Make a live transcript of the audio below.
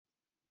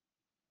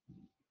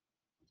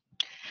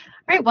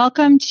All right,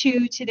 welcome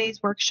to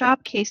today's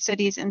workshop. Case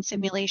studies and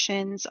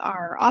simulations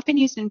are often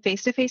used in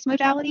face-to-face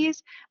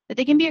modalities, but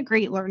they can be a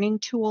great learning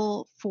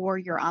tool for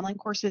your online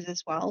courses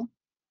as well.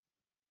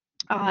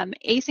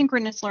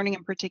 Asynchronous learning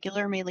in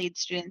particular may lead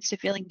students to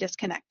feeling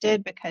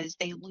disconnected because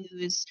they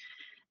lose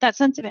that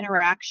sense of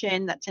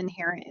interaction that's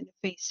inherent in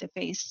a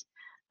face-to-face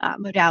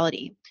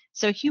modality.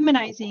 So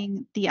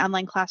humanizing the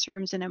online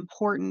classroom is an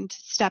important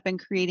step in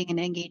creating an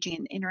engaging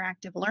and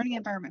interactive learning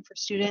environment for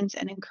students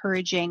and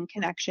encouraging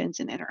connections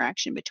and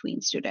interaction between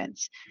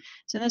students.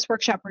 So in this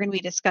workshop, we're going to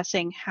be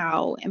discussing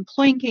how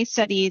employing case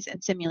studies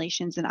and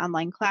simulations in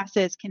online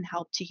classes can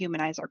help to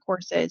humanize our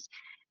courses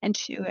and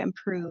to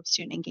improve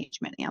student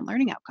engagement and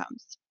learning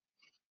outcomes.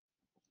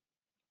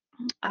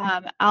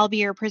 I'll be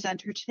your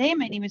presenter today.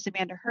 My name is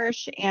Amanda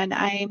Hirsch, and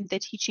I'm the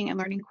Teaching and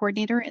Learning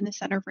Coordinator in the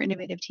Center for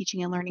Innovative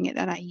Teaching and Learning at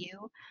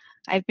NIU.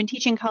 I've been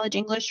teaching college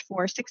English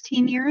for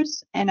 16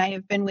 years, and I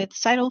have been with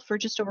CITL for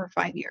just over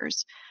 5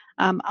 years.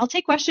 I'll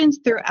take questions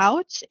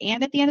throughout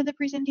and at the end of the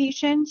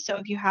presentation, so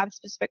if you have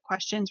specific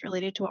questions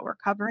related to what we're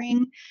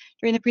covering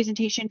during the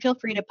presentation, feel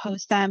free to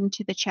post them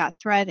to the chat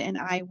thread, and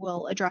I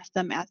will address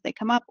them as they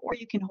come up, or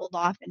you can hold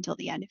off until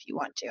the end if you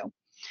want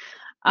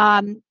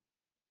to.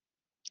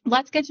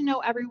 Let's get to know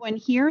everyone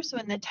here. So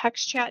in the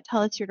text chat,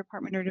 tell us your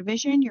department or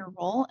division, your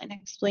role, and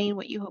explain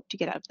what you hope to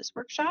get out of this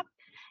workshop.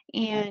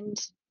 And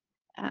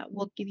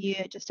we'll give you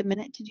just a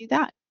minute to do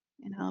that.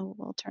 And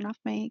we'll turn off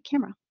my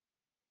camera.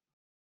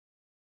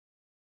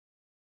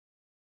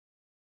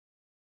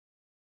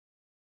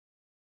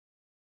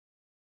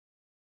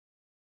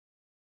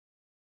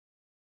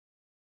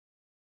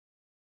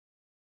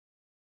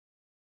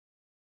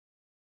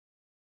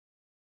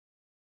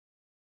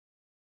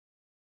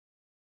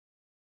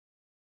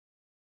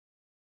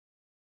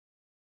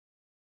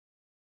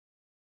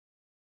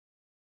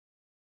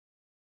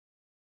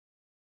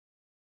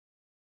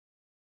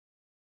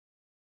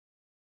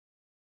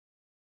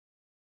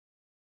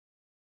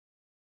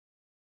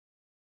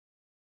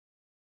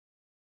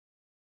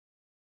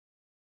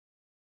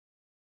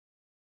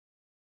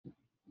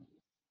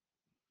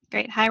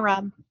 Great. Hi,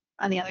 Rob,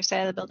 on the other side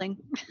of the building.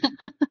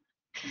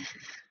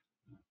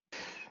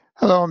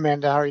 Hello,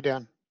 Amanda. How are you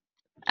doing?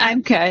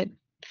 I'm good.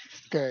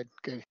 Good,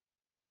 good.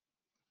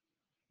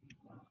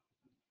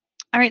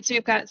 All right, so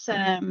we've got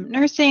some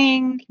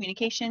nursing,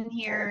 communication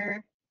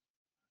here.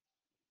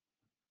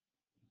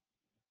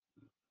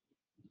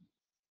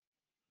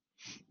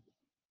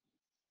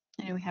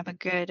 And we have a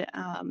good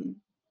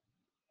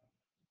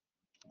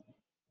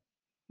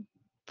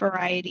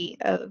variety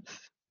of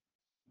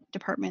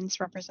departments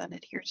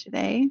represented here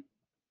today.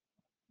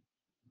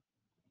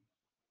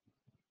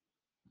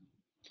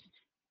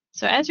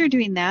 So as you're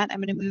doing that, I'm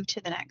going to move to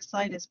the next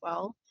slide as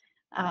well,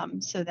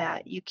 so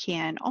that you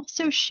can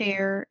also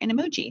share an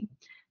emoji.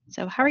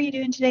 So how are you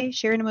doing today?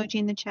 Share an emoji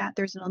in the chat.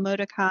 There's an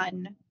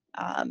emoticon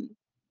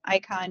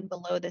icon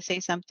below the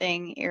say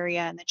something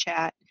area in the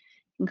chat.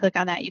 You can click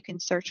on that. You can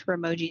search for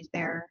emojis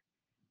there.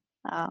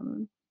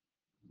 And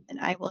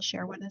I will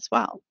share one as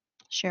well.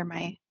 Share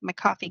my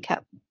coffee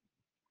cup.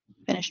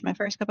 Finished my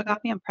first cup of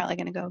coffee. I'm probably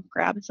going to go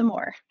grab some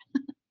more.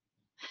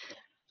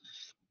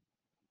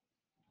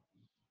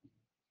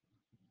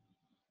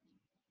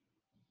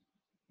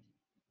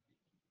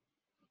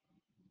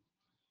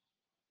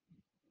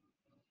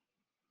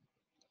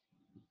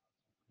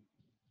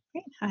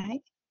 Great. Hi,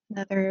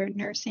 another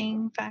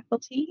nursing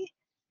faculty.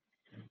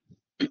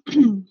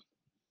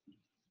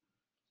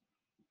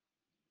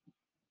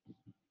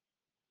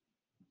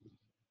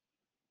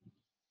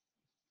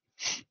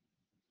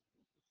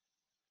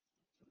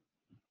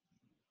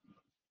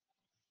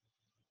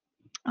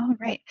 All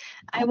right,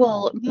 I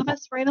will move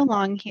us right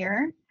along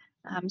here.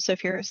 So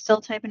if you're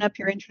still typing up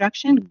your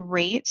introduction,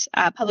 great.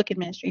 Public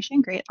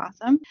administration, great,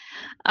 awesome.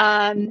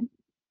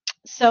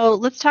 So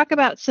let's talk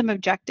about some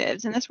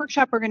objectives. In this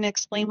workshop, we're going to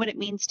explain what it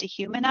means to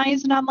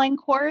humanize an online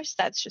course.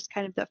 That's just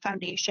kind of the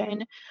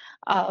foundation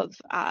of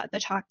the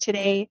talk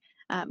today,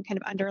 kind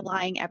of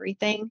underlying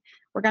everything.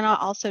 We're going to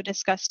also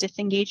discuss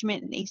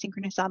disengagement in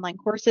asynchronous online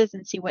courses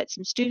and see what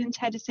some students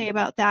had to say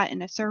about that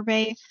in a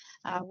survey.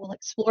 We'll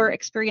explore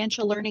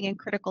experiential learning and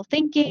critical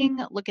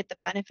thinking, look at the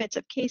benefits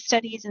of case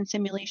studies and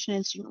simulation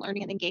in student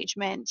learning and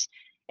engagement,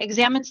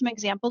 examine some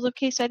examples of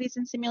case studies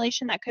and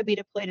simulation that could be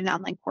deployed in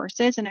online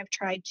courses. And I've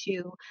tried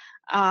to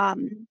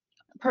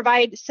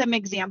provide some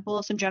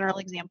examples, some general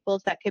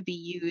examples that could be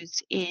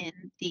used in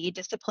the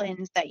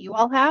disciplines that you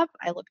all have.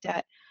 I looked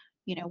at,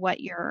 what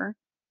your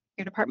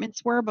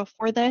departments were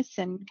before this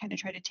and kind of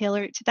try to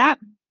tailor it to that.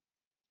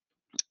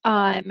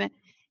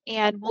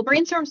 And we'll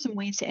brainstorm some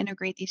ways to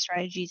integrate these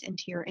strategies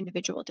into your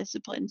individual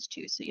disciplines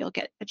too, so you'll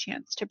get a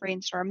chance to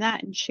brainstorm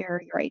that and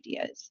share your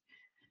ideas.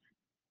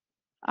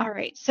 All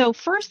right, so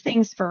first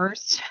things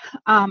first,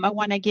 I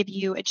want to give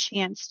you a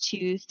chance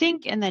to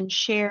think and then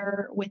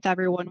share with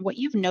everyone what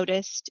you've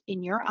noticed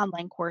in your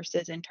online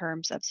courses in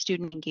terms of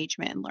student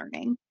engagement and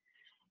learning.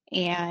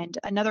 And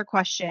another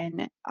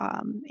question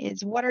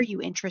is, what are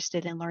you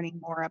interested in learning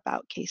more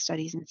about case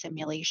studies and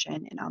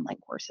simulation in online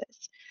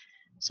courses?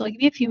 So I'll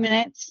give you a few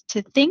minutes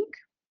to think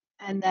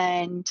and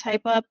then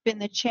type up in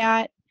the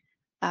chat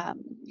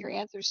your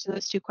answers to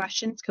those two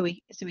questions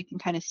so we can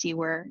kind of see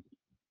where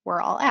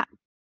we're all at.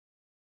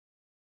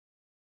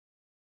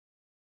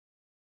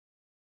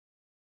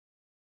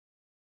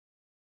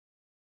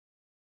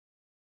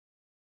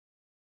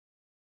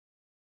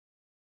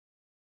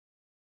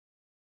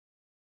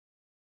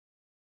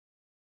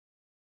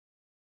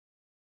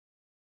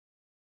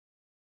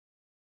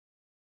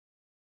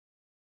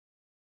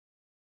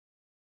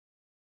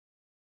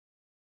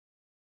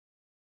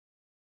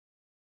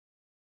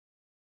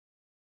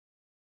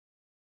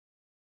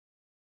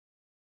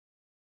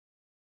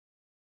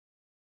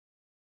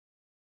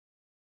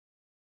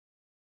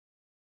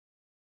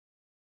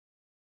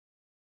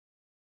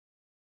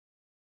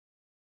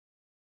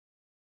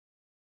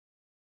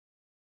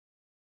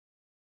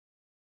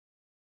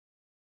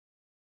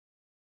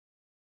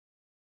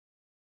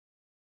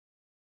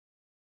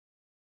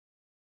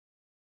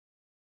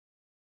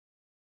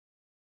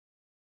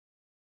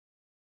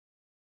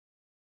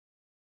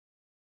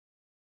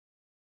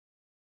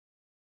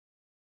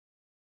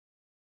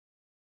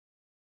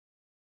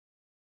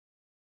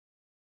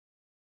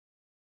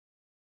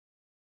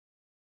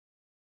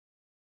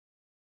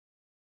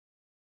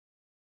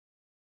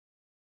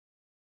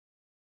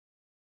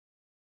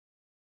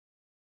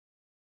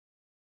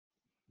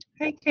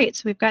 All right, great.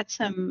 So we've got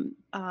some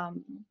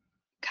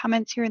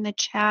comments here in the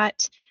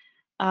chat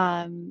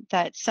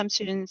that some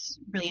students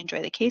really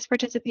enjoy the case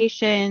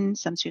participation.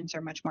 Some students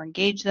are much more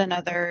engaged than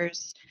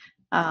others.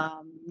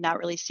 Not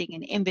really seeing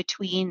an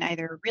in-between,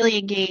 either really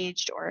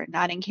engaged or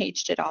not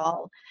engaged at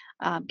all.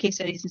 Case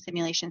studies and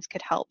simulations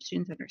could help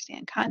students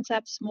understand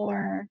concepts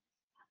more.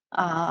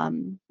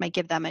 Might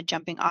give them a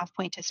jumping off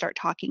point to start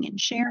talking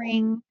and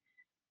sharing.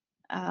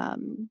 I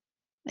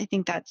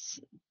think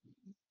that's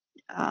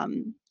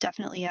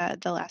definitely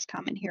the last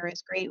comment here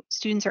is great.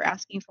 Students are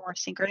asking for more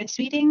synchronous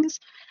meetings,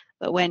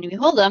 but when we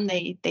hold them,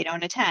 they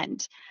don't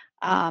attend.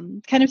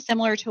 Kind of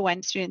similar to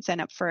when students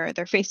sign up for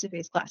their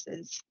face-to-face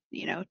classes,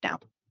 you know, now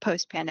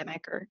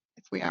post-pandemic, or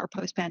if we are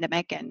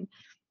post-pandemic, and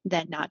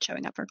then not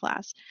showing up for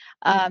class.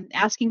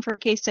 Asking for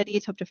case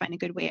studies, hope to find a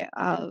good way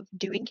of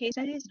doing case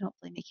studies and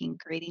hopefully making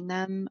grading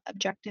them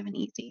objective and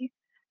easy.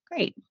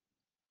 Great.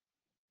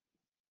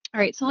 All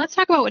right, so let's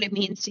talk about what it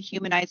means to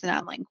humanize an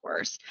online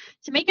course.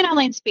 To make an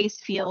online space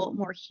feel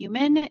more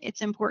human,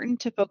 it's important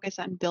to focus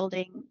on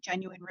building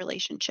genuine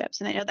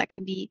relationships. And I know that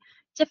can be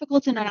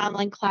difficult in an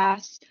online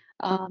class,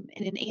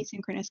 in an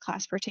asynchronous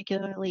class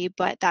particularly,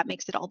 but that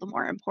makes it all the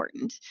more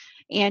important.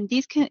 And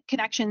these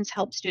connections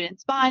help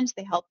students bond,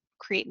 they help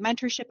create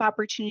mentorship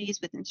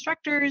opportunities with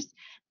instructors.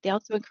 They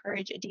also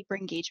encourage a deeper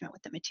engagement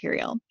with the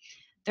material.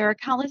 There are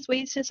countless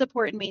ways to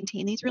support and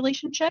maintain these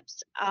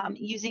relationships.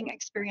 Using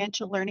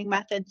experiential learning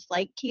methods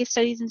like case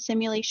studies and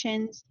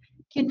simulations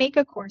can make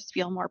a course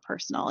feel more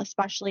personal,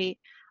 especially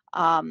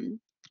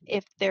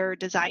if they're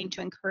designed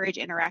to encourage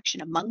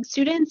interaction among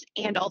students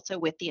and also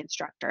with the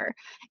instructor.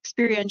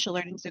 Experiential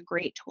learning is a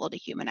great tool to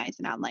humanize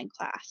an online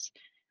class.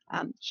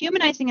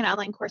 Humanizing an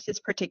online course is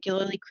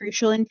particularly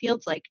crucial in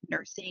fields like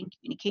nursing,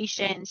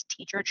 communications,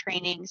 teacher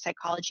training,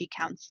 psychology,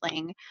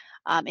 counseling.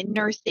 In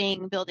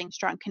nursing, building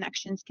strong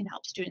connections can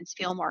help students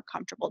feel more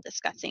comfortable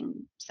discussing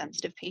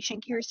sensitive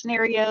patient care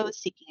scenarios,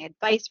 seeking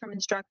advice from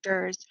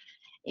instructors.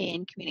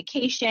 In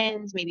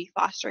communications, maybe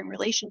fostering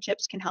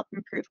relationships can help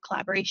improve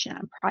collaboration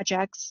on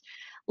projects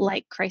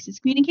like crisis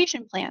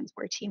communication plans,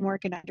 where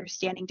teamwork and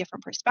understanding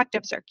different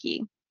perspectives are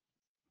key.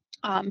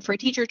 For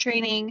teacher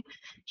training,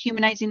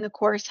 humanizing the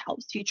course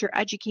helps future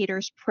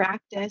educators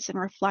practice and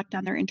reflect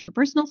on their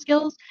interpersonal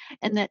skills,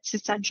 and that's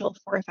essential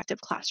for effective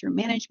classroom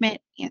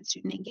management and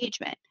student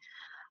engagement.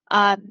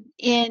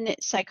 In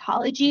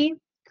psychology,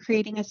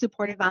 creating a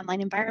supportive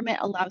online environment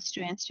allows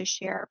students to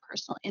share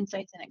personal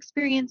insights and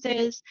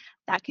experiences.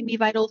 That can be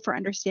vital for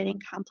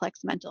understanding complex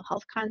mental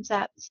health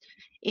concepts.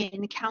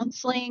 In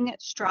counseling,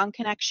 strong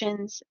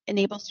connections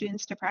enable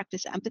students to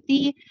practice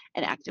empathy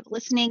and active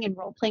listening and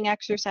role-playing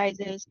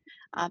exercises,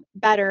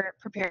 better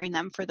preparing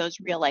them for those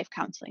real-life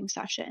counseling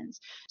sessions.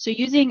 So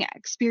using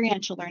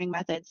experiential learning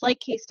methods like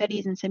case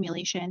studies and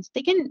simulations,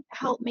 they can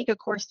help make a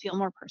course feel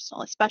more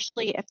personal,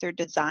 especially if they're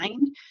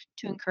designed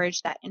to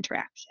encourage that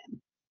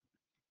interaction.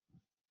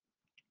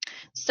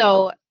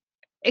 So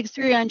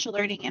experiential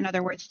learning, in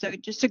other words, so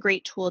just a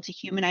great tool to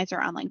humanize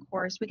our online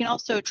course. We can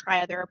also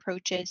try other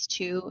approaches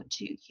to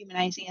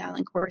humanizing an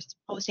online course,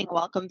 posting a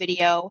welcome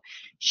video,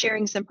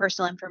 sharing some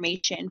personal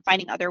information,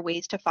 finding other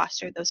ways to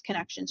foster those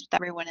connections with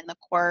everyone in the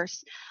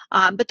course.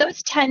 But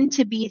those tend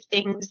to be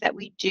things that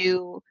we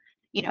do,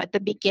 you know, at the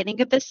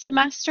beginning of the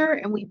semester,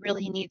 and we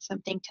really need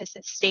something to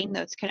sustain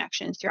those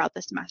connections throughout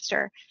the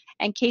semester.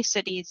 And case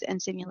studies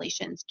and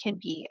simulations can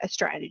be a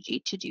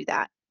strategy to do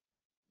that.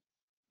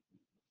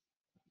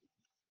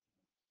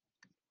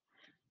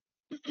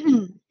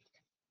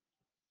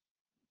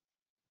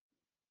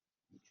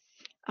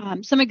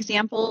 Some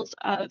examples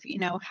of, you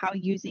know, how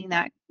using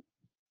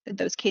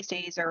those case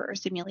studies or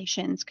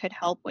simulations could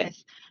help with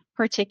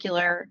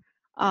particular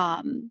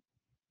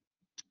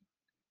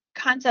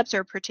concepts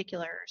or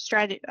particular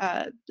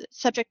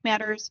subject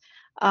matters.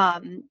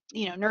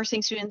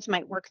 Nursing students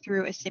might work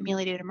through a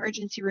simulated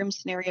emergency room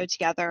scenario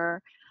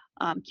together.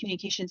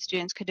 Communication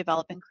students could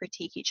develop and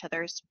critique each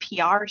other's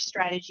PR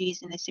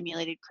strategies in a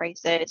simulated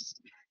crisis.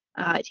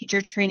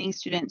 Teacher training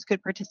students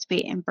could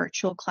participate in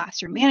virtual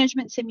classroom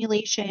management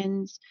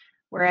simulations,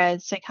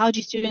 whereas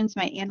psychology students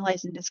might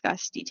analyze and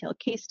discuss detailed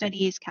case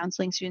studies.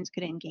 Counseling students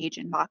could engage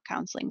in mock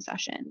counseling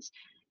sessions,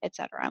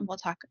 etc. And we'll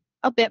talk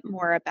a bit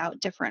more about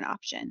different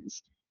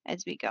options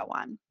as we go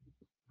on.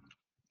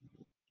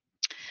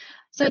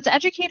 So as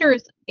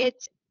educators,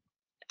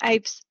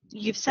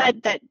 you've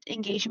said that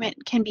engagement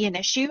can be an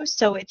issue,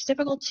 so it's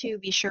difficult to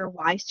be sure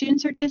why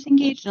students are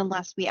disengaged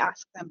unless we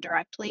ask them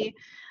directly.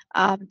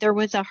 There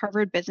was a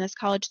Harvard Business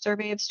College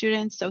survey of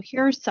students, so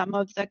here are some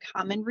of the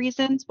common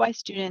reasons why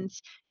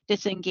students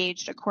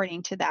disengaged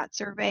according to that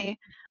survey.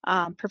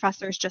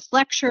 Professors just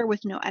lecture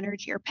with no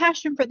energy or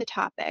passion for the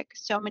topic,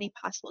 so many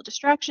possible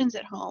distractions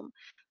at home,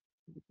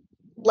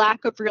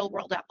 lack of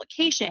real-world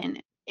application.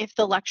 If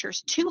the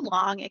lecture's too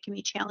long, it can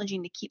be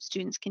challenging to keep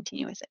students'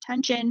 continuous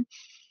attention.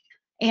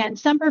 And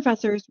some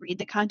professors read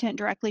the content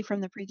directly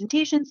from the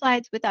presentation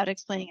slides without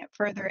explaining it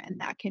further,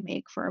 and that can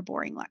make for a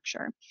boring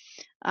lecture.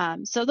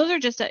 So those are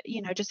just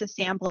a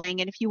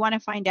sampling. And if you want to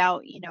find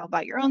out,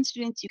 about your own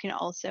students, you can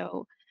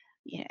also,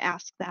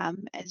 ask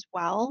them as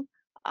well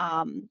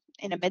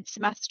in a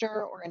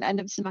mid-semester or an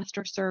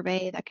end-of-semester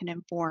survey that can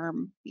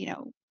inform,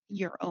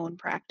 your own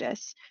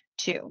practice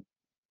too.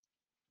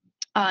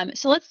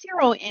 So let's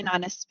zero in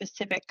on a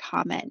specific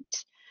comment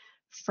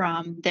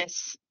from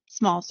this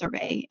small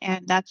survey,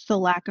 and that's the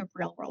lack of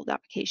real-world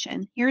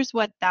application. Here's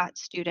what that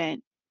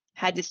student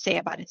had to say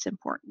about its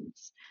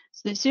importance.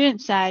 So the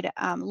student said,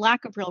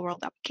 lack of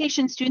real-world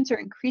application, students are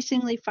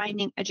increasingly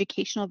finding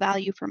educational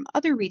value from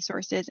other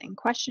resources and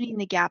questioning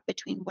the gap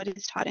between what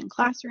is taught in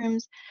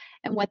classrooms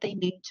and what they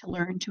need to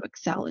learn to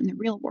excel in the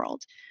real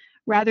world.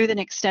 Rather than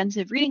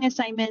extensive reading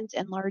assignments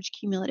and large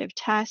cumulative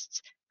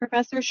tests,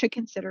 professors should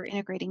consider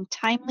integrating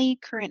timely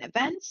current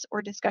events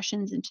or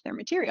discussions into their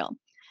material.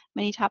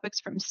 Many topics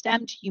from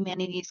STEM to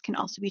humanities can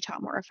also be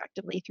taught more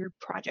effectively through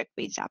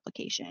project-based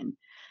application.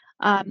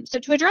 So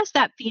to address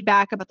that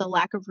feedback about the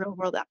lack of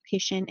real-world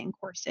application in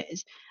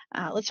courses,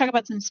 let's talk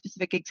about some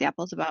specific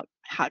examples about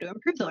how to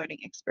improve the learning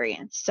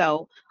experience.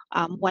 So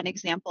one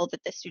example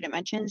that the student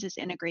mentions is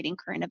integrating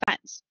current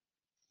events.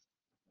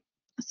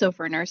 So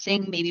for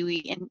nursing, maybe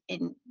we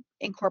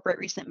incorporate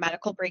recent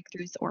medical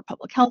breakthroughs or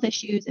public health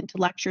issues into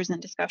lectures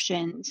and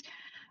discussions.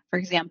 For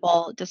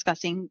example,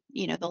 discussing,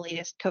 the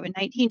latest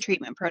COVID-19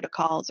 treatment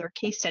protocols or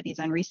case studies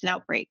on recent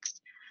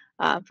outbreaks.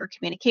 For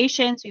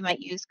communications, we might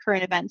use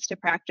current events to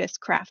practice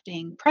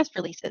crafting press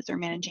releases or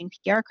managing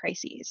PR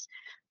crises.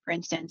 For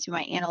instance, we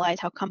might analyze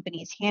how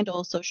companies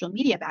handle social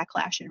media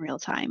backlash in real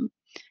time.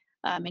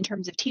 In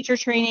terms of teacher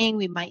training,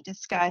 we might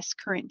discuss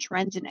current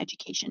trends in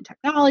education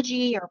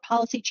technology or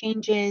policy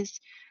changes,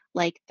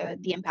 like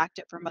the impact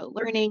of remote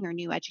learning or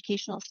new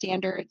educational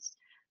standards.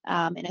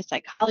 In a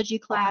psychology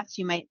class,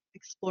 you might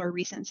explore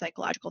recent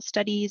psychological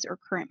studies or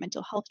current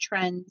mental health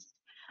trends.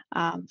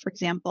 For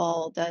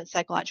example, the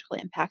psychological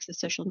impacts of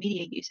social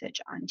media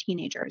usage on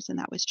teenagers, and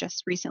that was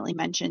just recently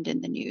mentioned in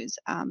the news.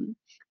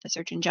 The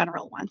Surgeon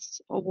General wants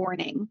a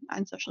warning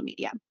on social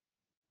media.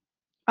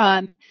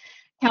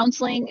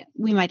 Counseling,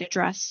 we might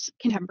address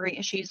contemporary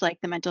issues like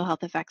the mental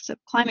health effects of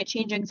climate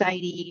change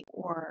anxiety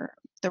or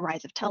the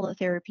rise of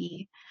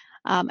teletherapy.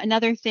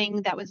 Another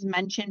thing that was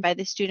mentioned by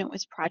the student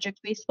was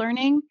project-based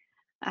learning.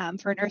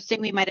 For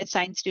nursing, we might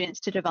assign students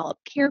to develop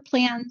care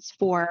plans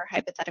for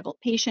hypothetical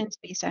patients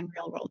based on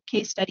real-world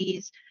case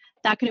studies.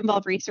 That could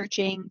involve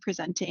researching,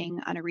 presenting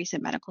on a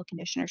recent medical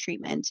condition or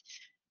treatment.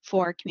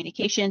 For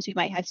communications, we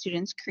might have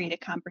students create a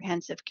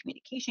comprehensive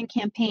communication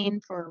campaign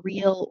for a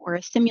real or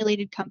a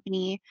simulated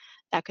company.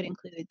 That could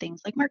include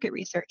things like market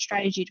research,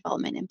 strategy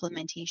development,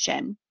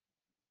 implementation.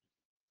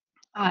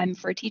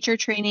 For teacher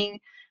training,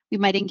 we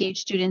might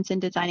engage students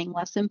in designing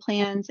lesson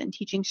plans and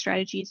teaching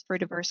strategies for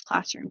diverse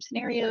classroom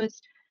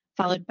scenarios,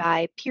 followed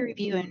by peer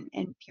review and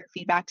peer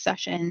feedback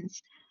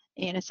sessions.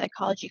 In a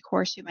psychology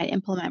course, we might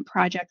implement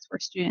projects where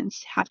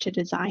students have to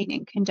design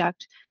and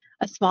conduct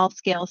a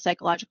small-scale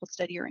psychological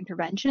study or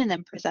intervention and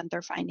then present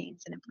their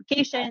findings and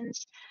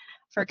implications.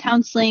 For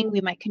counseling,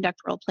 we might conduct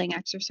role-playing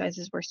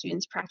exercises where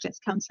students practice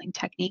counseling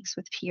techniques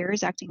with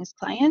peers acting as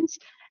clients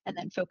and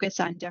then focus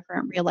on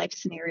different real-life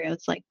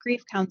scenarios like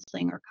grief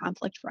counseling or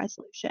conflict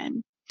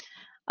resolution.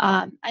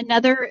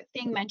 Another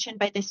thing mentioned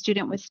by the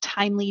student was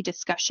timely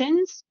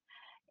discussions,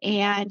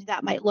 and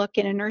that might look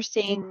in a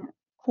nursing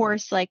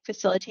course like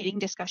facilitating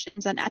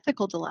discussions on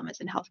ethical dilemmas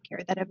in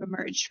healthcare that have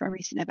emerged from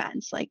recent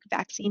events like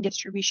vaccine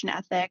distribution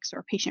ethics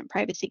or patient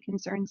privacy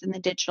concerns in the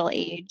digital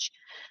age.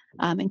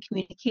 In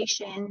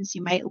communications,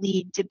 you might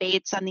lead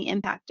debates on the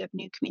impact of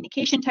new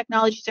communication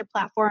technologies or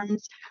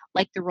platforms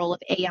like the role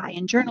of AI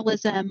in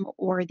journalism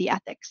or the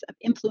ethics of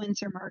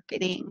influencer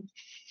marketing.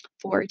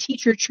 For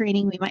teacher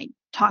training, we might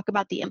talk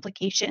about the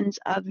implications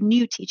of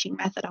new teaching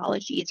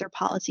methodologies or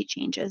policy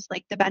changes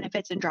like the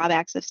benefits and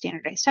drawbacks of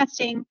standardized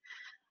testing.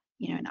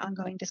 an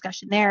ongoing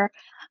discussion there.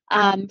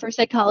 For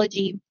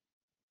psychology,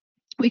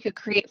 we could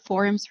create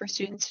forums for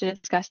students to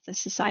discuss the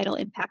societal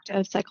impact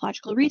of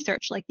psychological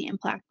research, like the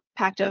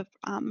impact of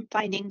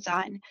findings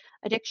on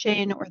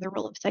addiction or the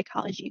role of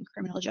psychology in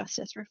criminal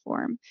justice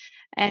reform.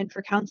 And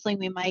for counseling,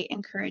 we might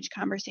encourage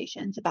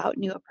conversations about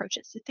new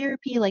approaches to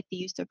therapy, like the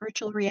use of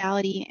virtual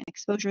reality and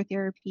exposure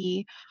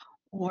therapy,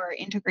 or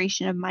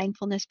integration of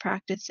mindfulness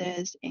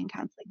practices in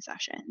counseling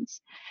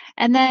sessions.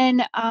 And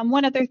then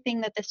one other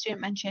thing that the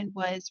student mentioned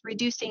was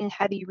reducing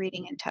heavy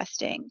reading and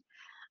testing.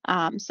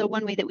 So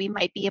one way that we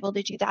might be able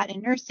to do that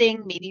in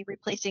nursing, maybe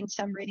replacing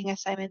some reading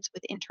assignments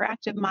with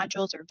interactive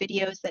modules or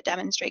videos that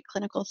demonstrate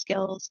clinical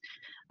skills,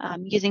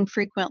 using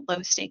frequent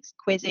low stakes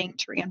quizzing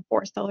to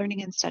reinforce the learning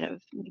instead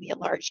of maybe a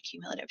large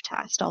cumulative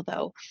test.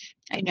 Although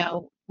I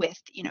know with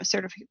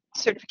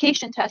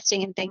certification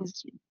testing and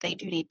things, they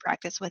do need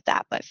practice with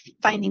that, but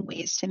finding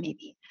ways to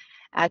maybe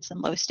add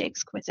some low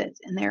stakes quizzes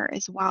in there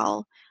as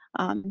well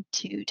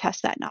to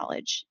test that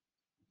knowledge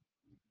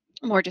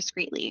more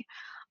discreetly.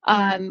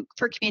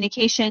 For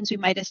communications, we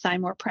might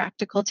assign more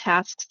practical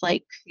tasks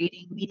like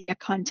creating media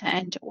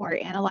content or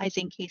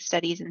analyzing case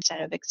studies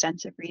instead of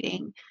extensive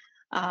reading,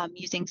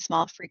 using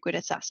small frequent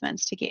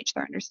assessments to gauge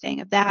their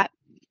understanding of that.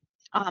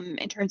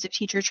 In terms of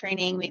teacher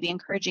training, maybe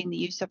encouraging the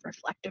use of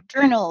reflective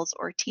journals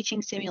or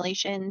teaching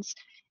simulations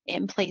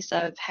in place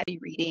of heavy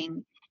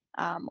reading,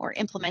 or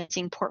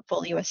implementing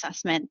portfolio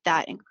assessment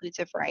that includes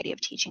a variety of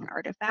teaching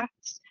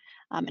artifacts.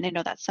 And I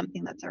know that's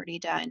something that's already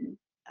done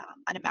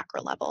on a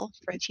macro level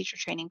for the teacher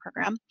training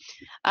program.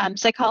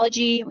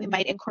 Psychology, we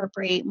might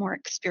incorporate more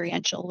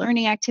experiential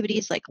learning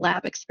activities like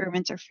lab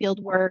experiments or field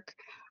work,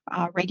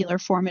 regular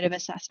formative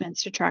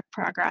assessments to track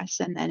progress.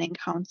 And then in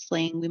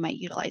counseling, we might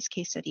utilize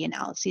case study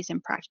analyses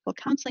and practical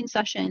counseling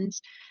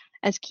sessions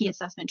as key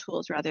assessment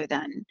tools rather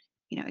than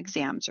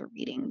exams or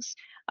readings.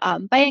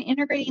 By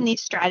integrating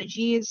these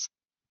strategies,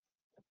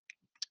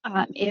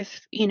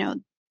 if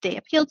they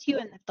appeal to you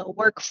and that they'll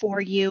work for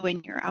you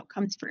and your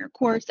outcomes for your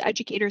course,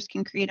 educators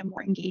can create a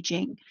more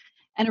engaging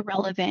and a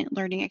relevant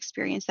learning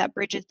experience that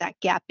bridges that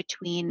gap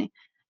between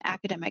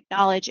academic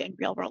knowledge and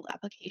real world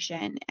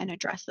application and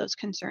address those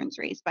concerns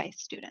raised by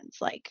students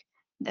like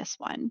this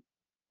one.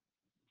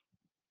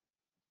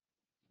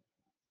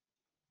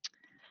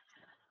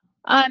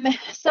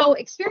 So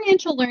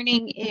experiential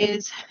learning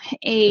is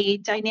a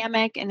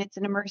dynamic and it's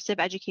an immersive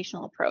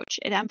educational approach.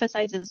 It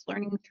emphasizes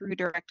learning through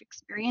direct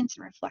experience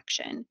and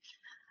reflection.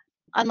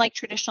 Unlike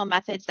traditional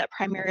methods that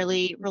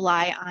primarily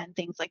rely on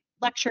things like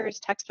lectures,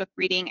 textbook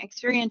reading,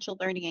 experiential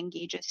learning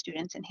engages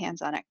students in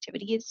hands-on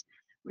activities,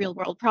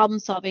 real-world problem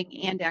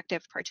solving, and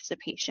active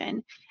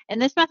participation. And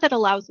this method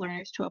allows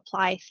learners to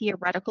apply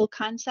theoretical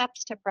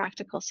concepts to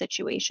practical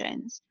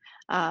situations,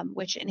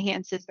 which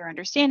enhances their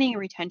understanding and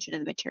retention of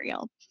the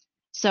material.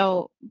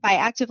 So by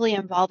actively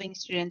involving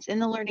students in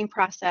the learning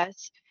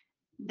process,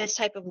 this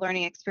type of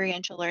learning,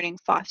 experiential learning,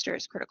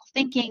 fosters critical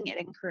thinking, it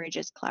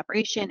encourages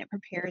collaboration, it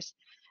prepares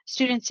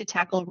students to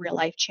tackle real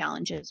life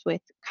challenges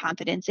with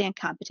confidence and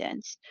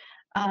competence.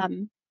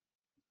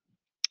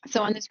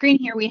 So on the screen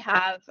here, we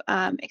have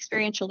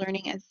experiential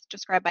learning as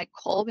described by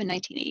Kolb in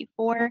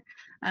 1984.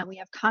 We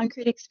have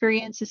concrete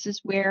experience. This is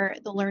where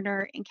the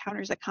learner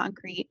encounters a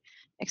concrete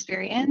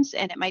experience,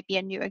 and it might be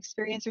a new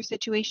experience or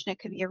situation. It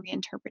could be a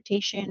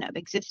reinterpretation of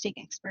existing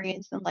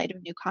experience in light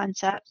of new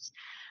concepts.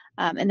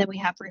 And then we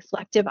have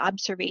reflective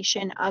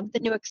observation of the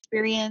new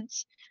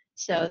experience.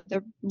 So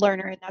the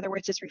learner, in other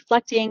words, is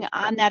reflecting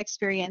on that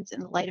experience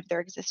in the light of their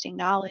existing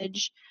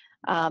knowledge.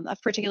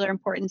 Of particular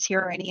importance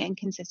here are any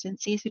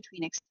inconsistencies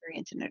between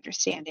experience and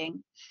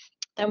understanding.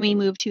 Then we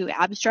move to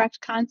abstract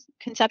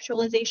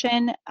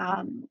conceptualization,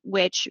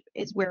 which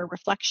is where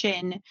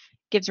reflection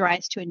gives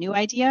rise to a new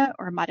idea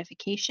or a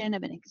modification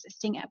of an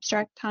existing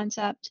abstract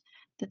concept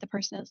that the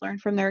person has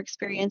learned from their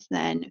experience.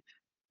 Then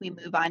we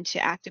move on to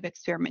active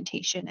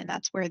experimentation, and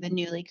that's where the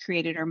newly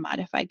created or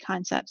modified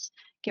concepts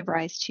give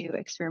rise to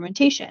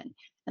experimentation.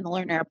 And the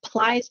learner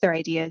applies their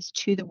ideas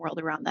to the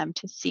world around them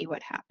to see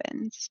what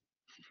happens.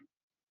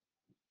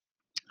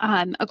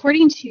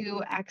 According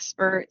to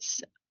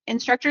experts,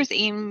 instructors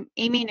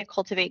aiming to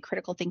cultivate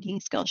critical thinking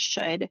skills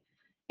should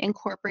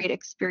incorporate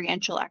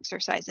experiential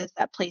exercises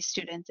that place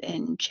students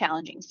in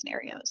challenging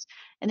scenarios.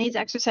 And these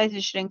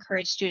exercises should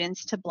encourage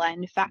students to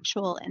blend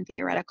factual and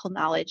theoretical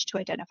knowledge to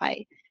identify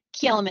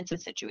key elements of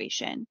a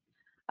situation.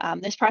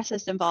 This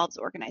process involves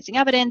organizing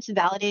evidence,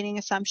 validating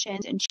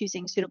assumptions, and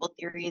choosing suitable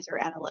theories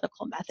or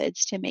analytical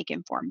methods to make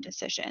informed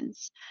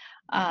decisions.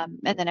 And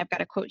then I've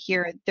got a quote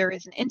here: there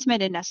is an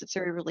intimate and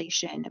necessary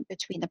relation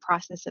between the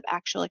process of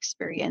actual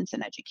experience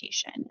and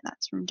education. And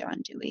that's from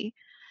John Dewey.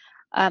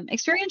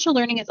 Experiential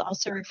learning is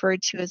also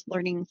referred to as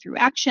learning through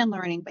action,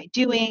 learning by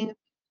doing,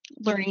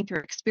 learning through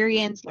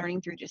experience,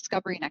 learning through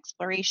discovery and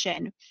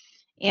exploration.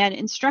 And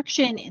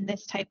instruction in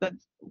this type of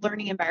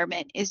learning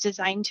environment is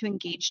designed to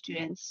engage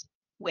students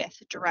with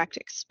direct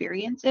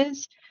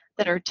experiences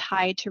that are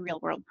tied to real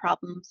world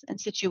problems and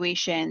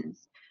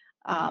situations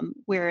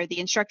where the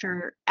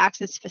instructor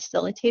acts as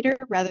facilitator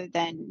rather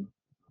than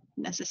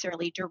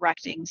necessarily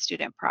directing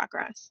student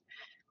progress.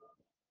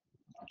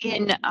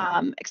 In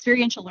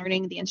experiential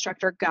learning, the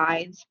instructor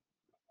guides,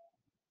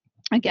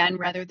 again,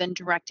 rather than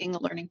directing the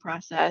learning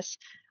process.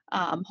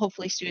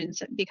 Hopefully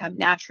students become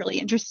naturally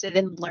interested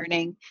in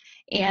learning,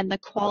 and the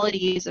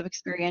qualities of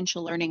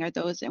experiential learning are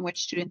those in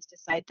which students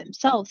decide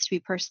themselves to be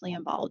personally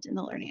involved in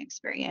the learning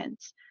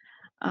experience.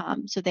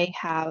 So they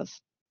have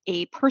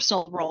a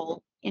personal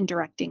role in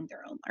directing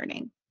their own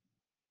learning.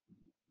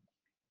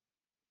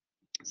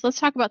 So let's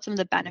talk about some of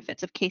the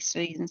benefits of case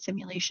studies and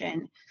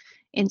simulation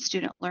in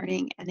student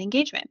learning and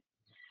engagement.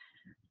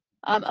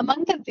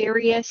 Among the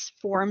various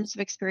forms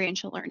of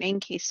experiential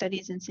learning, case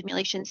studies and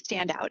simulations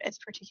stand out as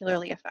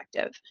particularly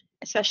effective,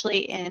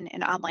 especially in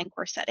an online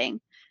course setting.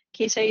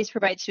 Case studies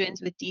provide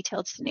students with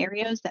detailed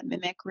scenarios that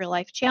mimic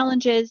real-life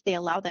challenges. They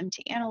allow them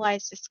to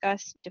analyze,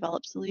 discuss,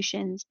 develop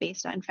solutions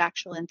based on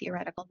factual and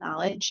theoretical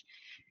knowledge.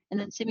 And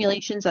then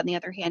simulations, on the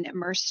other hand,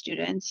 immerse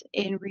students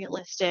in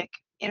realistic,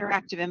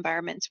 interactive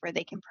environments where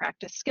they can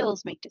practice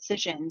skills, make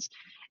decisions,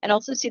 and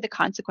also see the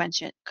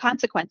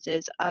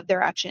consequences of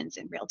their actions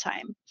in real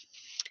time.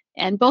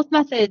 And both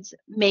methods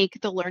make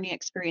the learning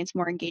experience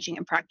more engaging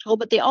and practical,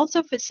 but they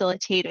also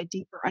facilitate a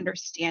deeper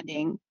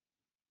understanding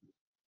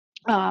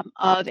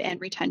of and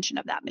retention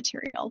of that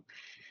material.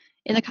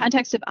 In the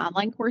context of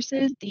online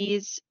courses,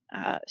 these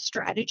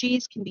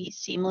strategies can be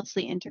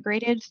seamlessly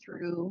integrated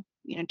through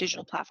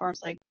digital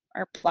platforms like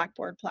our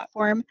Blackboard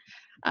platform,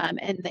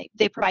 and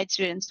they provide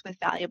students with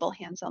valuable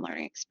hands-on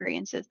learning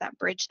experiences that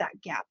bridge that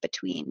gap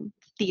between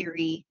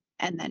theory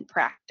and then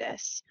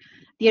practice.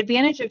 The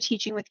advantage of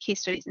teaching with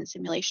case studies and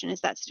simulation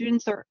is that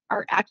students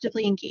are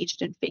actively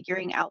engaged in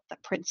figuring out the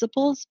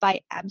principles by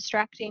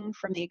abstracting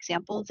from the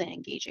examples and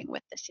engaging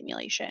with the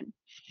simulation.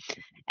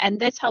 And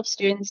this helps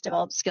students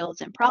develop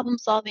skills in problem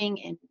solving,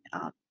 in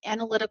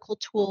analytical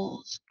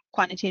tools,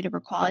 quantitative or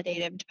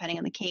qualitative, depending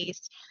on the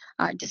case,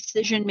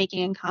 decision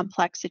making in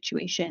complex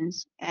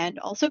situations, and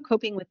also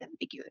coping with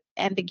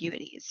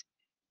ambiguities.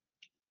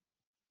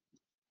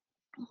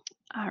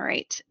 All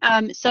right.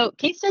 So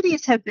case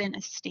studies have been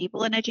a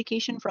staple in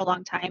education for a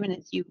long time, and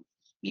as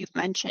you've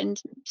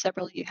mentioned,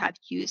 several of you have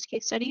used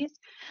case studies.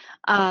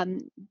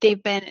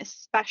 They've been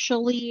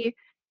especially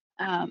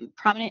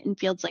prominent in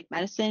fields like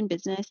medicine,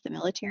 business, the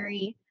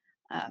military.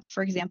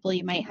 For example,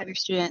 you might have your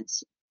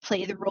students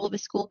play the role of a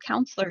school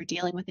counselor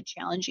dealing with a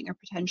challenging or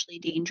potentially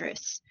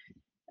dangerous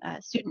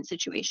student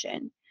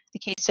situation. The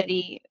case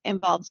study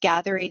involves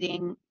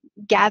gathering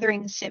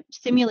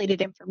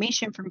simulated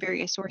information from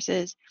various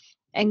sources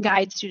and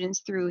guide students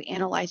through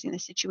analyzing the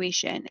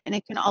situation. And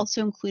it can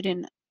also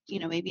include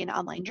maybe an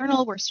online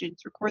journal where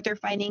students record their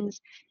findings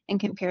and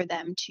compare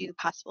them to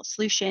possible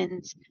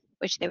solutions,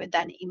 which they would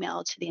then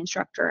email to the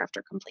instructor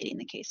after completing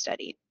the case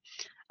study.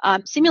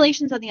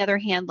 Simulations, on the other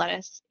hand, let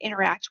us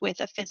interact with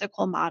a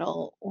physical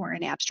model or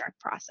an abstract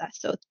process.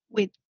 So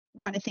we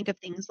want to think of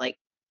things like,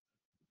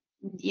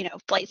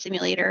 flight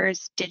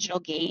simulators, digital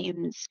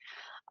games,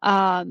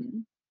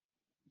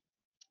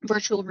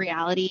 virtual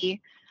reality.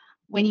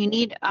 When you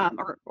need,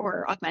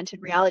 or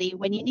augmented reality,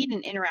 when you need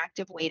an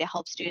interactive way to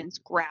help students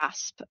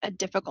grasp a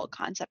difficult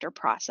concept or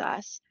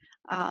process,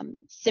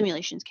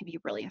 simulations can be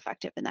really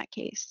effective in that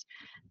case.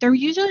 They're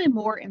usually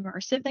more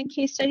immersive than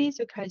case studies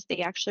because they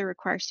actually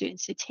require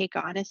students to take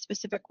on a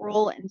specific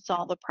role and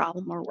solve a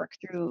problem or work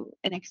through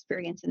an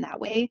experience in that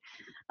way.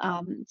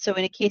 So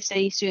in a case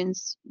study,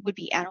 students would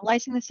be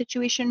analyzing the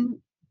situation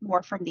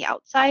more from the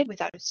outside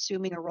without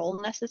assuming a role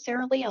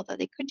necessarily, although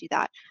they could do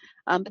that.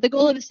 But the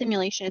goal of a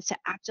simulation is to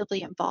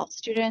actively involve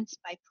students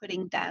by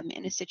putting them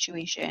in a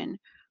situation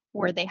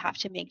where they have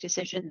to make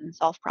decisions and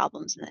solve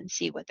problems and then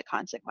see what the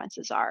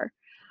consequences are.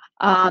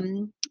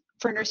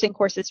 For nursing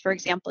courses, for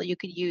example, you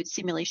could use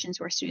simulations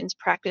where students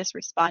practice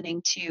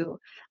responding to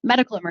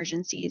medical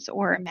emergencies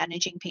or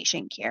managing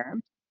patient care.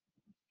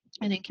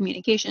 And in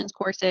communications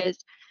courses,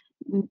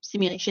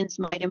 simulations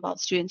might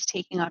involve students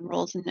taking on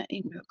roles in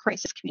a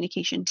crisis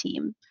communication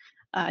team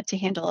to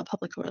handle a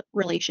public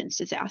relations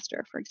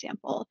disaster, for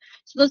example.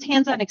 So those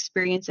hands-on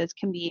experiences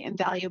can be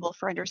invaluable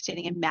for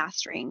understanding and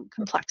mastering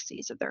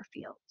complexities of their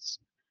fields.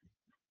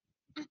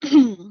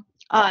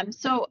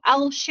 So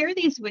I'll share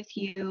these with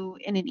you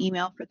in an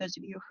email for those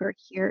of you who are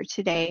here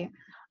today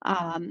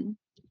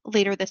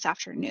later this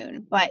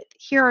afternoon. But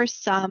here are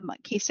some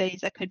case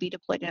studies that could be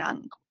deployed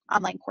in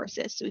online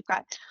courses. So we've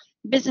got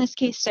business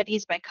case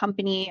studies by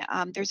company.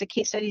 There's a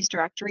case studies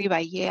directory by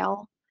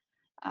Yale.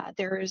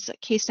 There's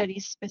case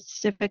studies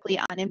specifically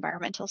on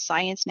environmental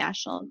science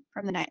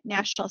from the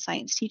National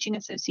Science Teaching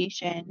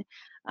Association,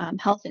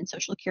 health and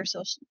social care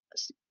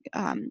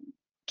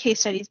case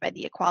studies by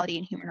the Equality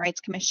and Human Rights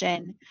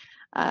Commission,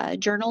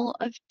 Journal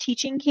of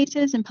Teaching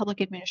Cases in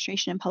Public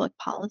Administration and Public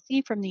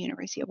Policy from the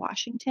University of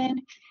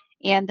Washington,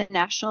 and the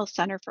National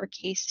Center for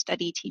Case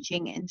Study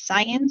Teaching in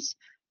Science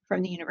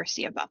from the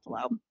University of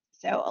Buffalo.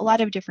 So a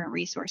lot of different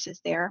resources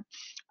there.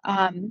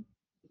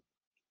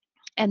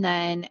 And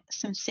then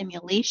some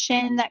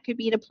simulation that could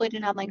be deployed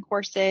in online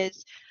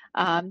courses.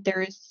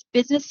 There's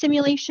business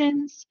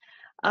simulations.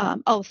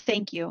 Oh,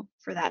 thank you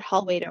for that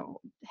hallway to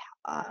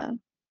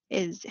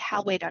is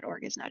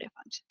halway.org is now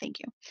defunct. Thank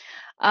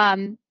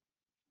you.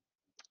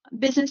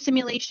 Business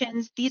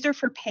simulations, these are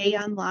for pay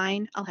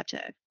online. I'll have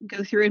to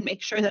go through and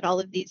make sure that all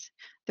of these,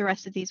 the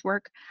rest of these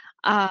work.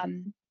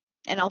 And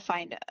I'll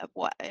find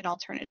an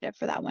alternative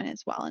for that one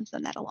as well and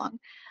send that along.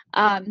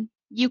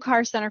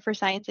 UCAR Center for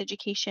Science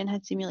Education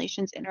has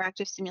simulations,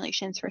 interactive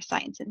simulations for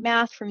science and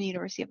math from the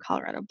University of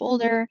Colorado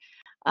Boulder.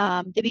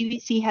 The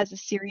BBC has a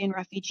Syrian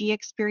refugee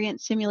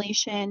experience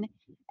simulation,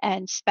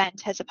 and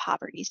SPENT has a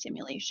poverty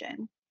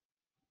simulation.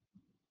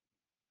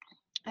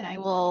 And I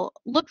will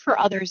look for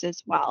others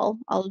as well.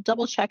 I'll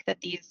double check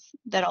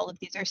that all of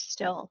these are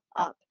still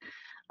up.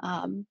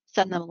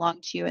 Send them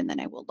along to you, and then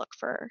I will look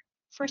for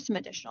some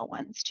additional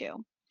ones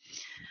too.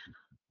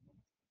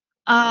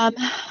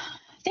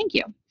 Thank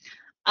you.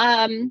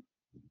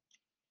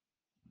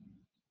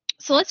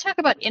 So let's talk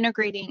about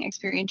integrating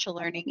experiential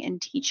learning in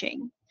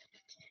teaching.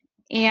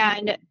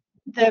 And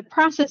the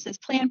process is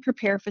plan,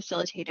 prepare,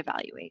 facilitate,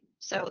 evaluate.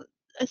 So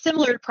a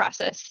similar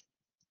process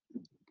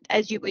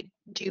as you would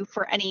do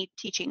for any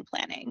teaching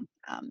planning.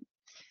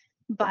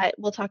 But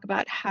we'll talk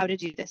about how to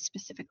do this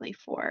specifically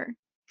for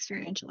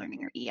experiential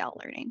learning or EL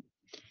learning.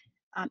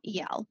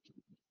 EL,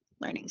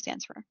 learning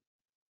stands for,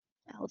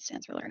 L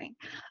stands for learning.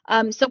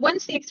 So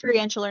once the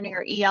experiential learning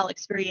or EL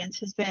experience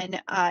has been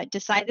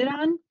decided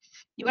on,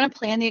 you want to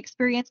plan the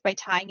experience by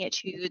tying it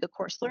to the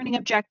course learning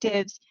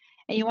objectives,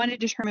 and you want to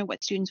determine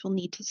what students will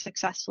need to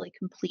successfully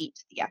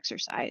complete the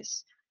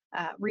exercise.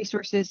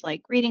 Resources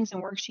like readings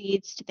and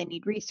worksheets, do they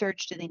need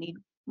research, do they need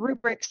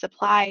rubrics,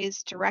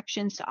 supplies,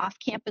 directions to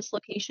off-campus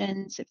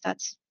locations, if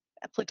that's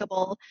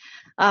applicable.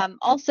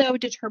 Also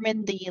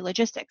determine the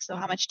logistics, so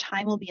how much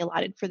time will be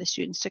allotted for the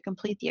students to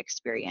complete the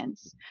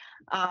experience.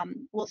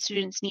 Will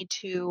students need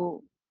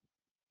to,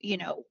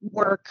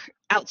 work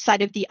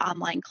outside of the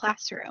online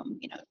classroom?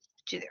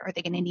 Are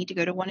they going to need to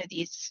go to one of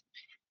these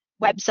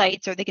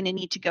websites? Are they going to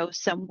need to go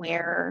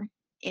somewhere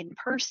in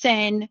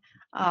person?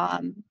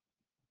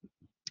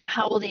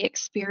 How will the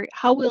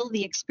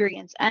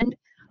experience end?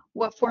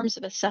 What forms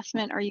of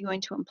assessment are you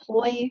going to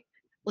employ?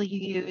 Will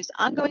you use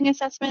ongoing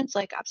assessments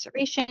like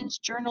observations,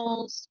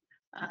 journals,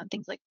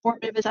 things like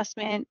formative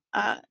assessment,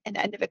 and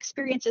end of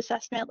experience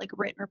assessment like a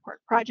written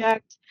report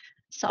project,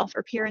 self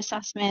or peer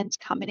assessments,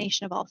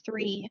 combination of all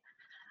three.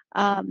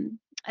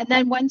 And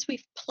then once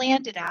we've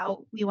planned it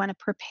out, we want to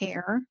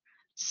prepare.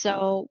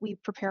 So we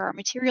prepare our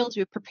materials,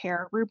 we prepare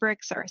our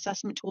rubrics, our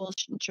assessment tools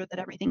to ensure that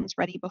everything's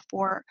ready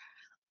before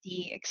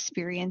the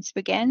experience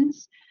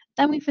begins.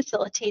 Then we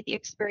facilitate the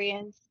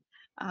experience.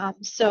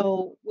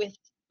 So with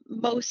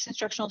most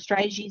instructional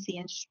strategies,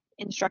 the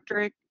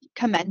instructor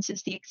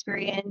commences the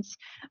experience,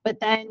 but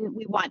then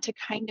we want to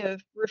kind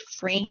of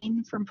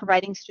refrain from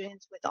providing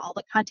students with all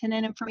the content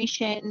and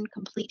information,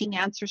 completing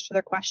answers to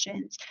their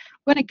questions.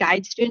 We want to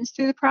guide students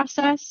through the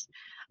process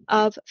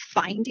of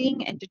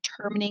finding and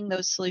determining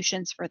those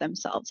solutions for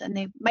themselves. And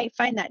they might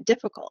find that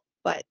difficult,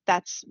 but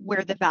that's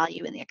where the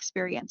value in the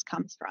experience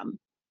comes from.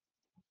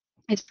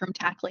 Is from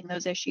tackling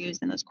those issues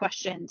and those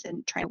questions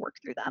and trying to work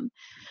through them.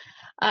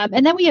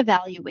 And then we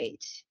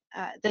evaluate.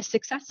 The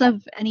success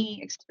of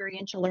any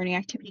experiential learning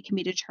activity can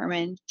be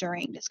determined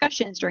during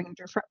discussions, during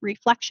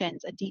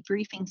reflections, a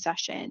debriefing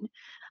session.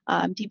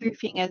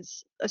 Debriefing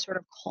as a sort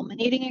of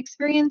culminating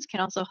experience can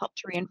also help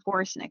to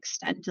reinforce and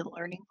extend the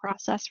learning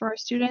process for our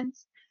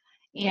students.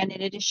 And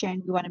in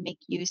addition, we want to make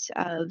use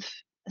of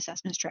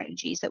assessment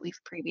strategies that we've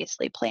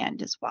previously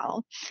planned as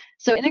well.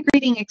 So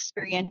integrating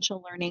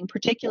experiential learning,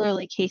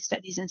 particularly case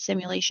studies and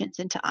simulations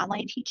into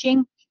online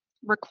teaching,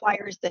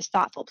 requires this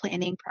thoughtful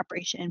planning,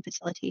 preparation,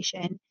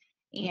 facilitation,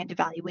 and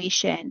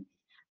evaluation.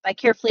 By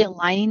carefully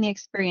aligning the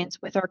experience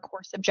with our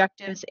course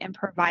objectives and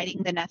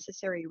providing the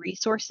necessary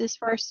resources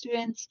for our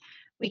students,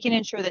 we can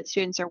ensure that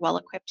students are well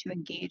equipped to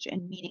engage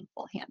in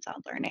meaningful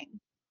hands-on learning.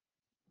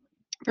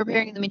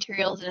 Preparing the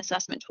materials and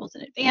assessment tools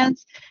in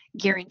advance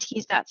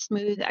guarantees that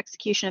smooth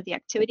execution of the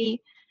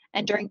activity.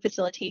 And during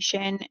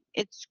facilitation,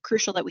 it's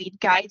crucial that we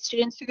guide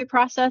students through the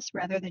process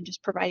rather than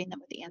just providing them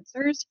with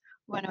answers.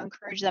 We want to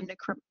encourage them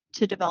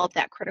to develop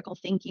that critical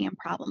thinking and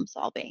problem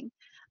solving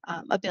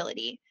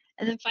ability.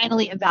 And then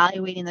finally,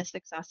 evaluating the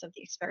success of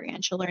the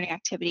experiential learning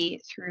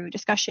activity through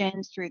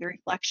discussions, through the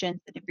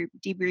reflections, the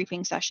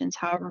debriefing sessions,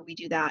 however we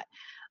do that,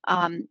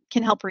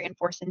 can help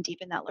reinforce and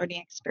deepen that learning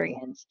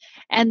experience.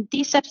 And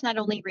these steps not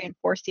only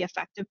reinforce the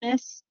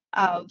effectiveness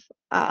of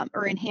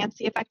or enhance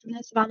the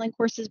effectiveness of online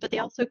courses, but they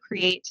also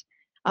create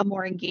a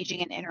more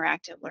engaging and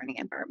interactive learning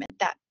environment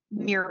that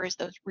mirrors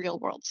those real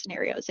world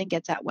scenarios and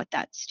gets at what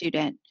that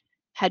student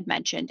had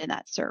mentioned in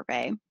that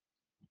survey.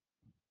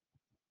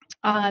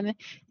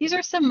 These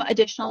are some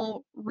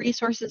additional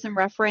resources and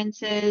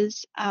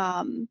references.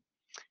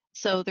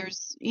 So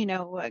there's,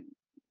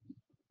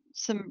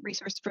 some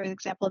resources, for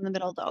example, in the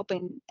middle of the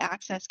open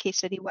access case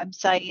study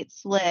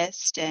websites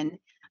list, and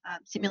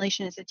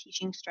simulation as a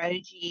teaching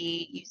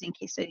strategy using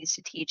case studies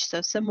to teach.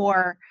 So some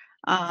more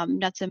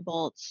nuts and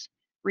bolts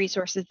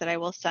resources that I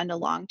will send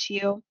along to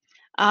you.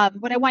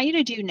 What I want you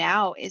to do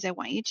now is I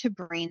want you to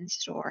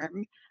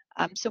brainstorm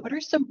So what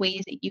are some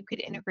ways that you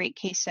could integrate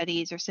case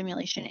studies or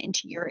simulation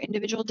into your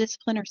individual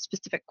discipline or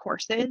specific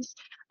courses?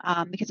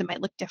 Because it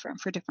might look different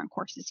for different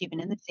courses, even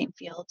in the same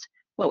field.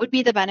 What would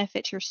be the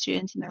benefit to your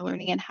students in their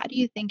learning, and how do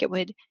you think it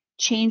would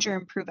change or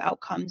improve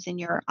outcomes in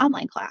your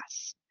online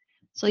class?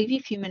 So I'll leave you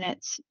a few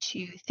minutes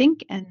to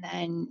think and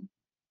then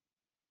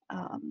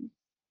um,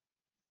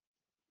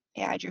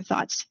 add your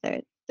thoughts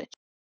to the.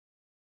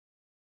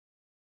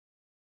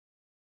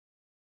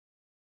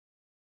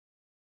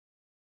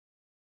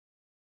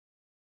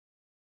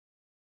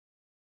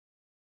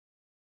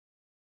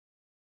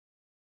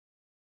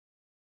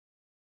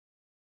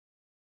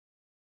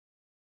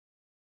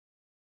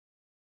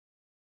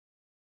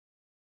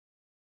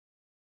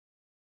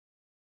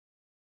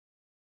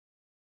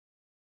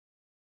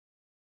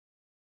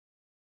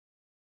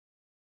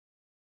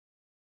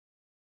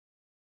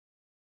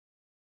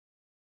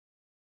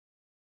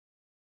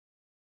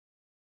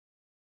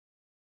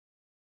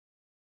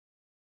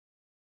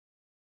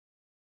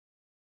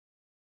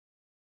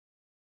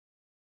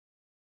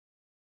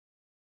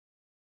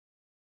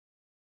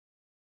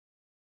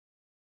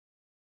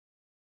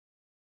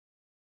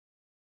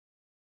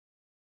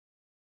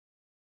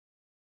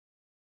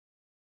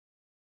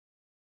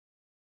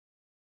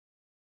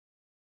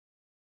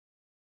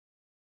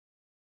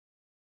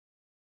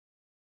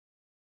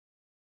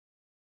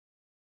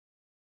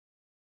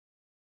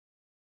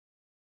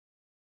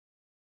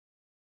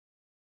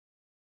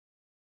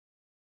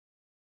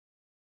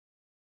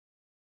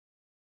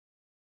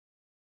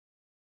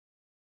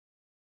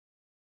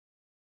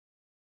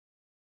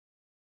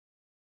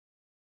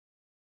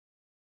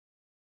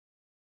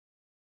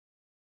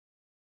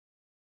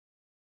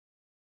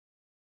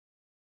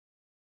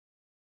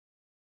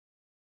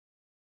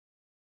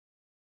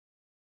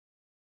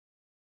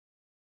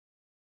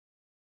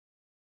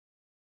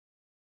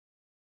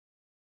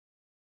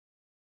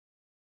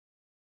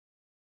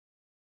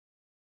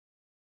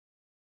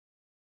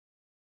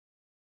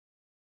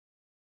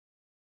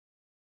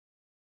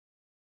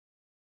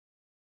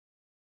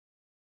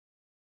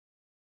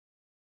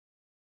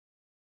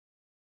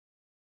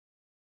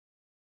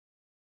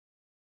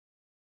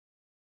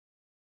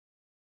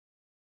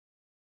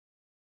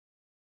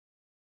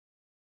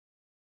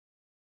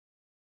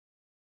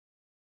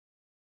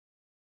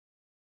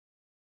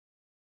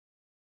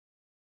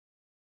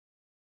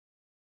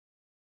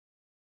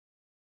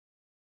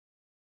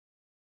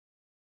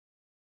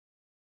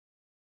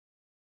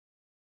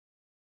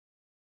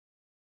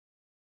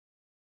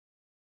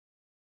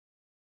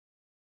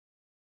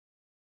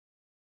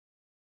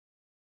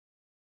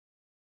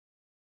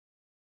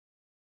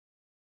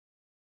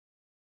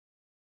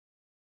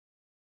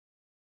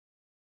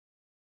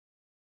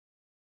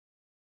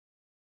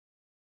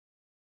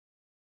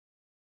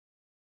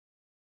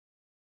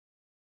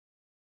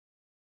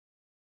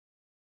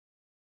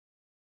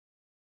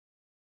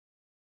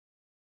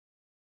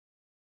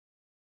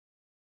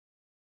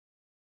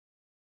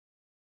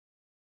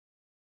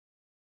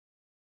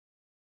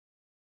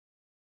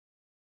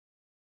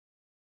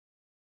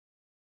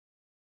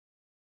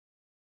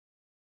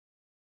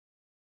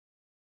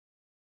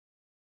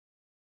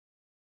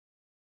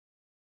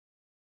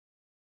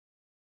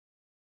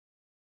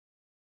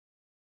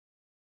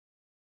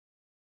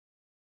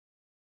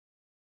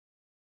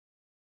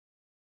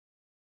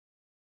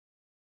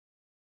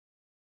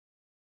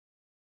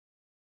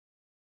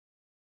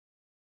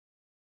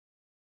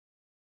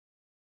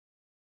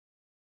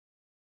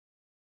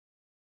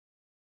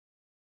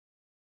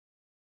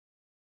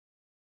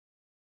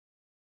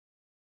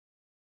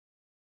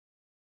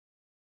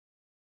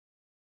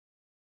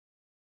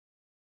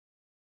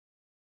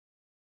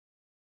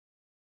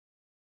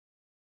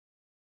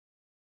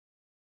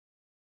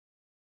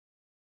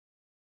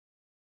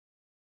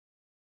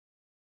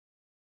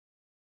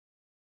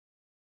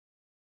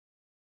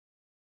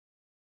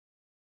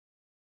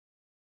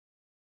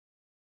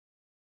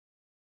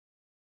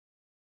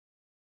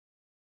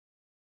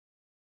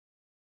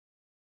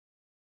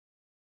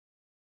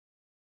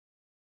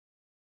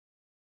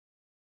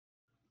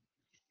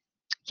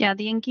 Yeah,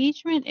 the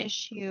engagement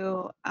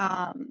issue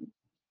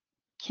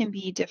can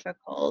be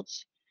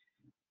difficult.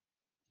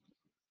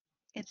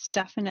 It's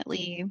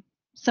definitely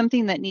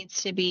something that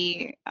needs to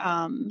be,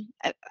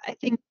 I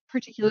think,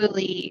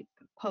 particularly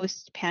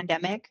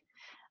post-pandemic,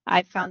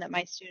 I've found that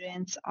my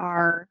students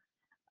are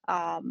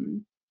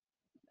um,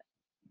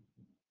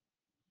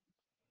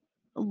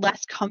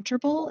 less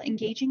comfortable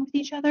engaging with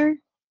each other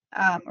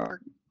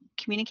or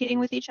communicating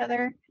with each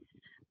other.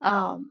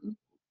 Um,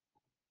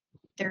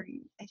 they're,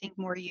 I think,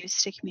 more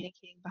used to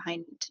communicating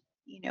behind,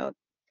 a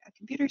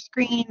computer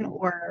screen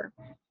or,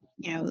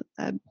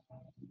 a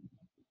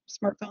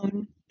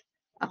smartphone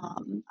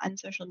on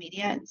social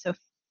media. And so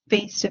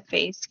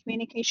face-to-face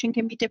communication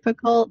can be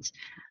difficult.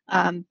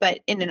 But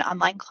in an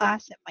online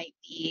class, it might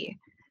be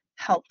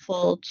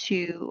helpful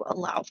to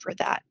allow for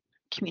that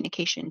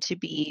communication to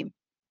be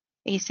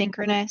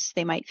asynchronous.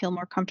 They might feel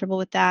more comfortable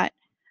with that.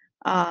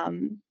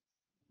 Um,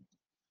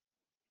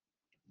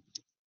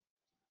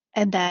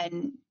 and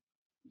then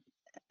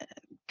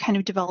kind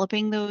of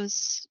developing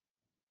those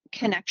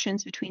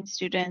connections between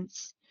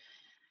students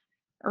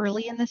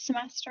early in the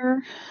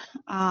semester.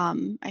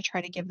 I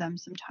try to give them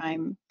some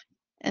time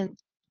and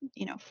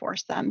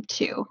force them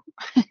to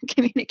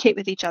communicate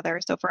with each other.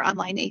 So for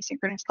online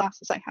asynchronous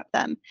classes, I have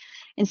them,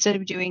 instead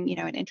of doing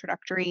an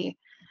introductory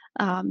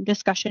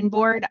discussion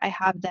board, I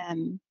have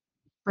them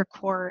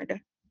record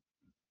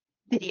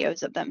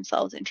videos of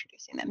themselves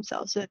introducing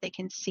themselves so that they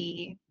can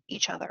see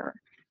each other,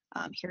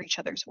 hear each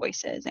other's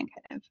voices, and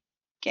kind of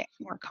get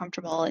more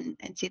comfortable and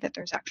see that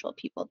there's actual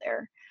people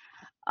there.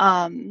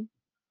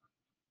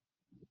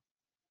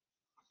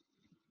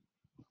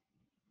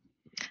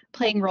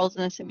 Playing roles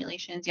in the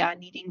simulations, yeah,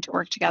 needing to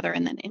work together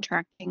and then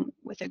interacting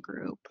with a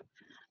group.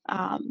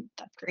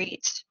 That's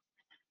great.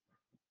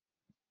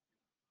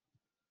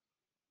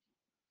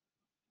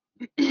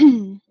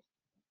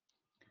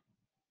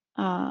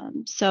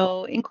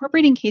 So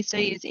incorporating case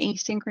studies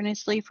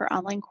asynchronously for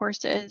online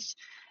courses.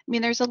 I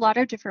mean, there's a lot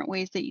of different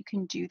ways that you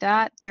can do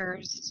that.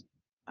 There's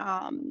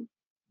you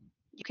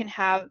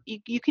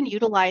can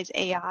utilize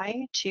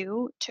AI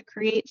too to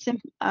create some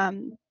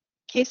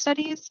case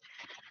studies.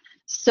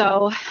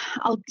 So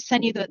I'll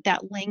send you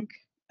that link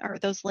or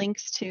those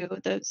links to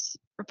those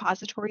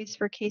repositories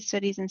for case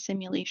studies and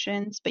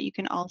simulations, but you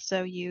can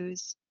also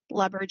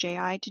leverage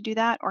AI to do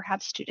that or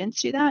have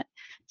students do that.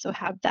 So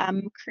have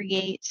them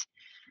create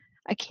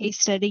a case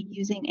study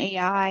using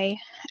AI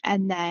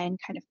and then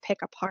kind of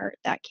pick apart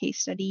that case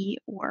study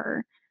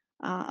or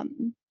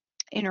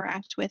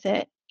interact with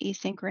it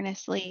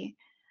asynchronously.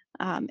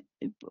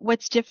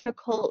 What's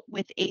difficult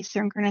with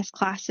asynchronous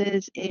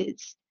classes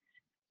is,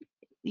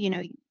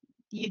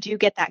 you do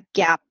get that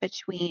gap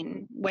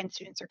between when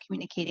students are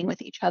communicating with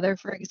each other,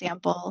 for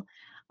example.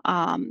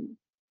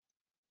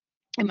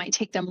 It might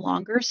take them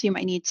longer, so you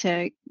might need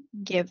to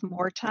give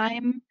more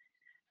time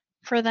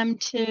for them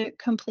to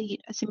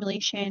complete a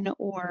simulation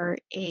or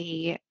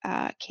a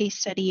case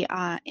study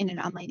in an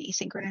online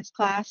asynchronous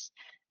class,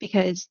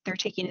 because they're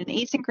taking an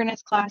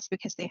asynchronous class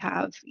because they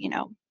have,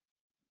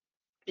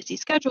 busy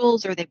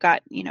schedules, or they've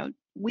got,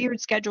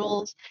 weird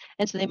schedules.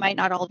 And so they might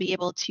not all be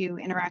able to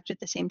interact at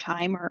the same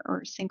time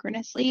or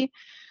synchronously.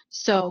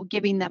 So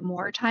giving them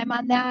more time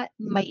on that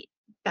might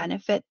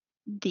benefit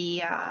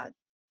the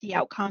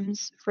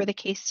outcomes for the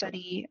case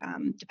study,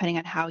 depending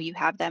on how you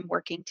have them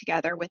working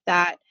together with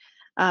that.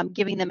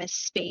 Giving them a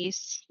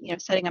space,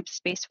 setting up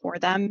space for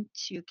them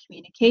to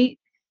communicate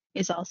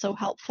is also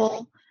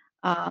helpful.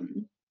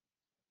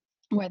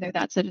 Whether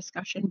that's a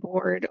discussion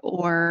board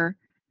or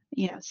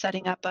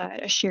setting up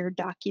a shared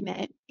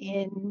document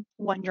in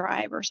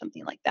OneDrive or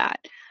something like that.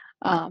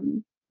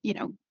 You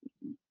know,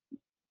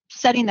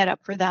 setting that up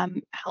for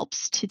them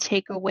helps to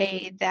take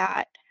away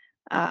that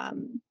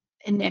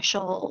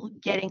initial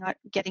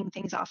getting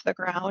things off the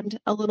ground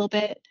a little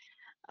bit.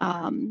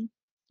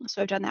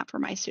 So I've done that for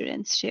my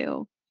students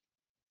too.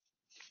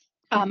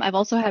 I've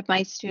also had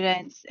my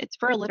students, it's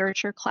for a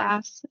literature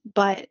class,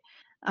 but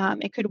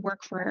it could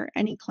work for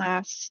any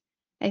class.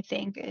 I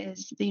think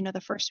is,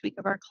 the first week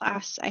of our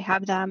class, I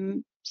have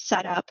them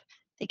set up.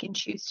 They can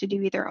choose to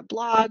do either a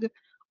blog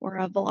or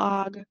a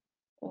vlog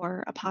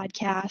or a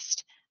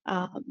podcast,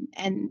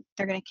 and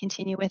they're going to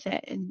continue with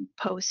it and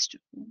post,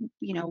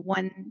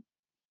 one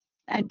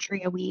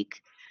entry a week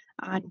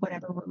on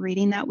whatever we're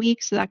reading that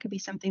week. So that could be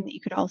something that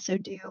you could also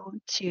do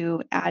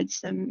to add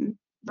some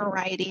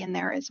variety in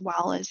there, as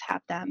well as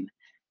have them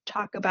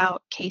talk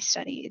about case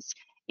studies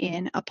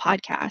in a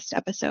podcast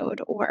episode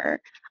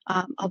or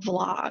a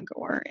vlog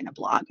or in a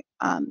blog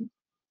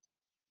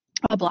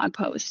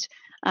post.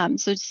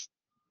 So just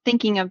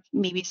thinking of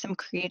maybe some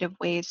creative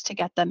ways to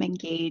get them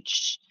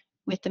engaged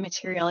with the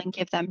material and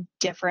give them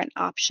different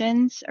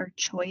options or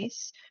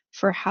choice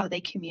for how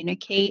they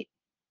communicate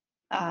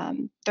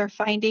their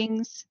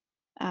findings,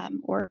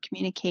 or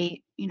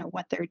communicate,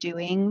 what they're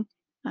doing,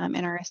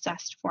 and are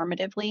assessed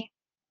formatively,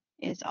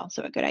 is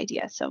also a good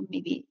idea. So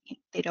maybe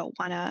they don't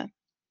want to,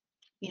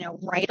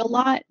 write a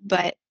lot,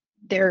 but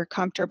they're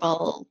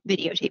comfortable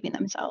videotaping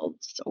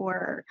themselves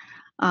or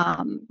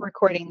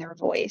recording their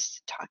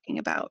voice talking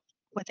about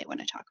what they want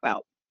to talk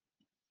about.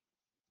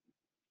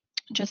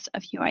 Just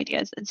a few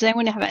ideas. Does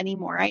anyone have any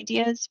more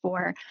ideas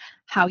for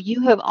how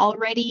you have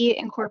already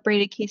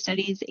incorporated case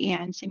studies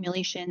and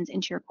simulations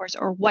into your course,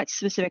 or what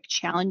specific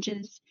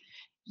challenges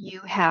you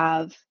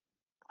have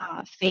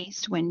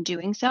faced when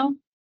doing so?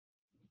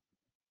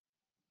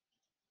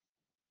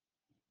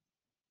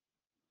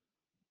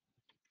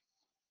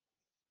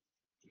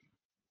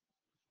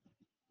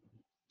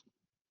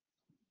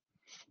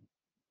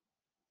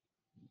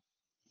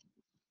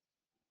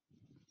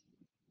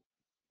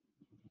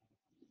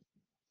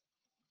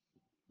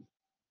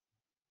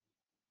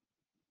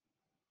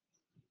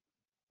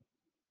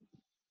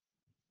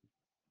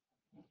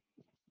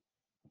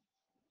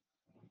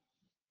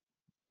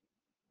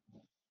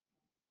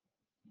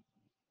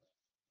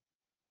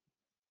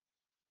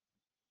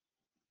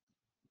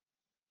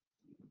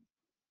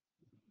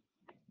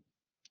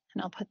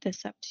 And I'll put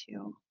this up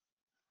too.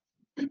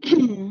 So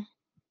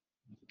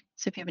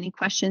if you have any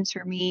questions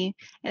for me,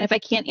 and if I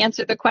can't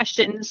answer the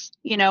questions,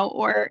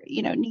 or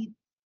need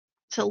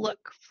to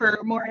look for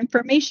more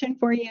information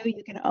for you,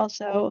 you can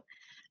also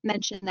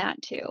mention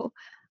that too.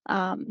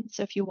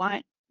 So if you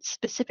want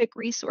specific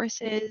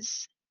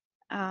resources,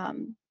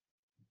 um,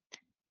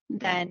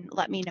 then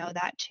let me know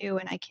that too,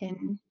 and I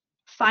can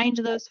find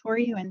those for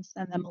you and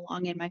send them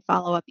along in my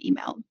follow-up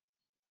email.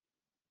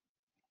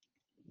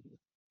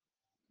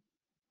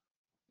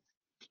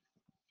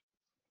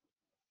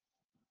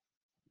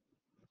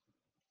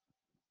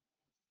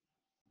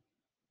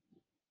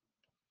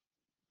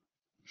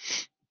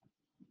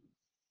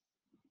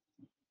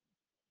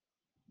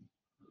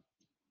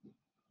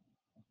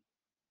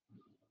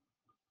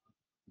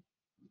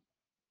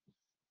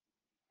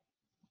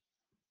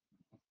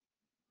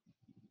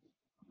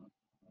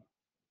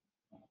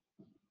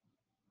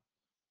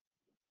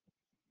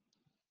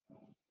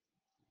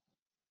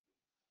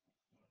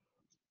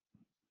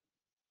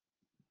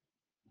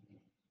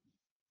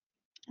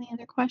 Any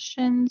other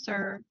questions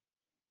or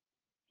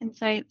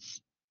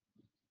insights,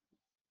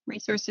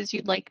 resources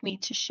you'd like me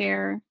to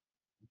share,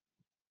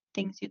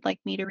 things you'd like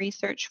me to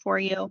research for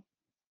you?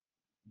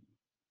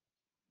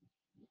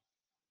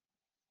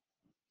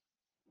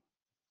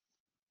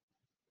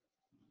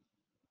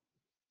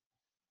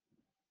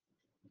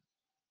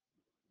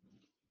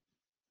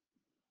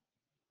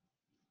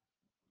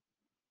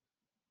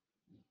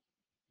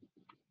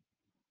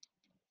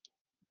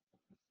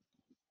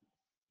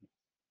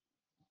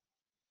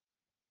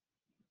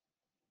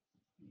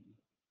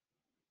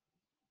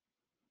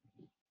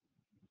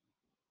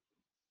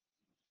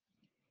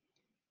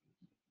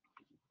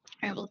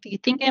 All right, well, if you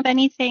think of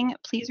anything,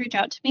 please reach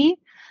out to me.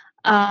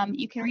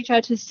 You can reach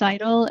out to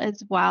CITL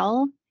as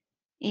well.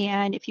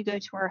 And if you go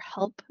to our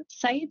help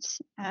site,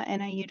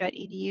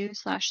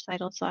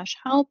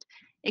 niu.edu/CITL/help,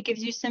 it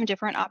gives you some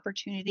different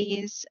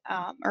opportunities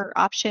or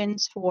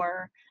options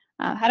for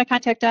how to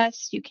contact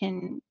us. You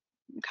can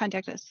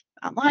contact us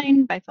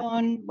online, by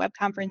phone, web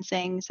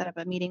conferencing, set up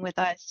a meeting with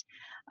us.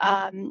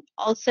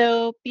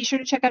 Also, be sure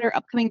to check out our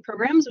upcoming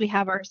programs. We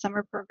have our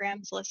summer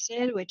programs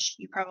listed, which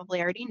you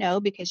probably already know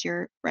because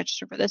you're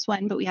registered for this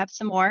one, but we have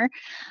some more.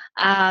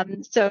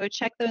 So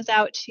check those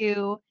out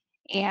too,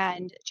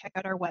 and check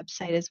out our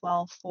website as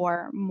well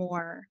for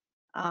more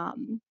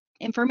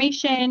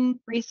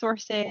information,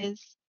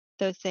 resources,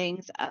 those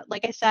things.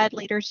 Like I said,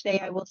 later today,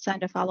 I will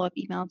send a follow-up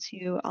email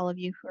to all of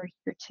you who are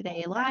here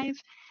today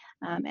live,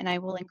 and I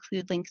will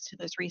include links to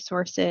those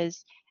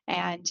resources.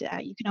 And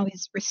you can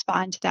always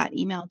respond to that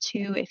email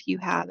too if you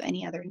have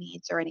any other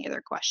needs or any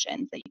other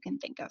questions that you can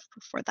think of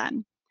for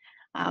them.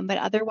 But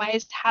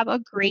otherwise, have a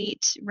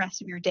great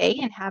rest of your day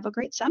and have a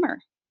great summer.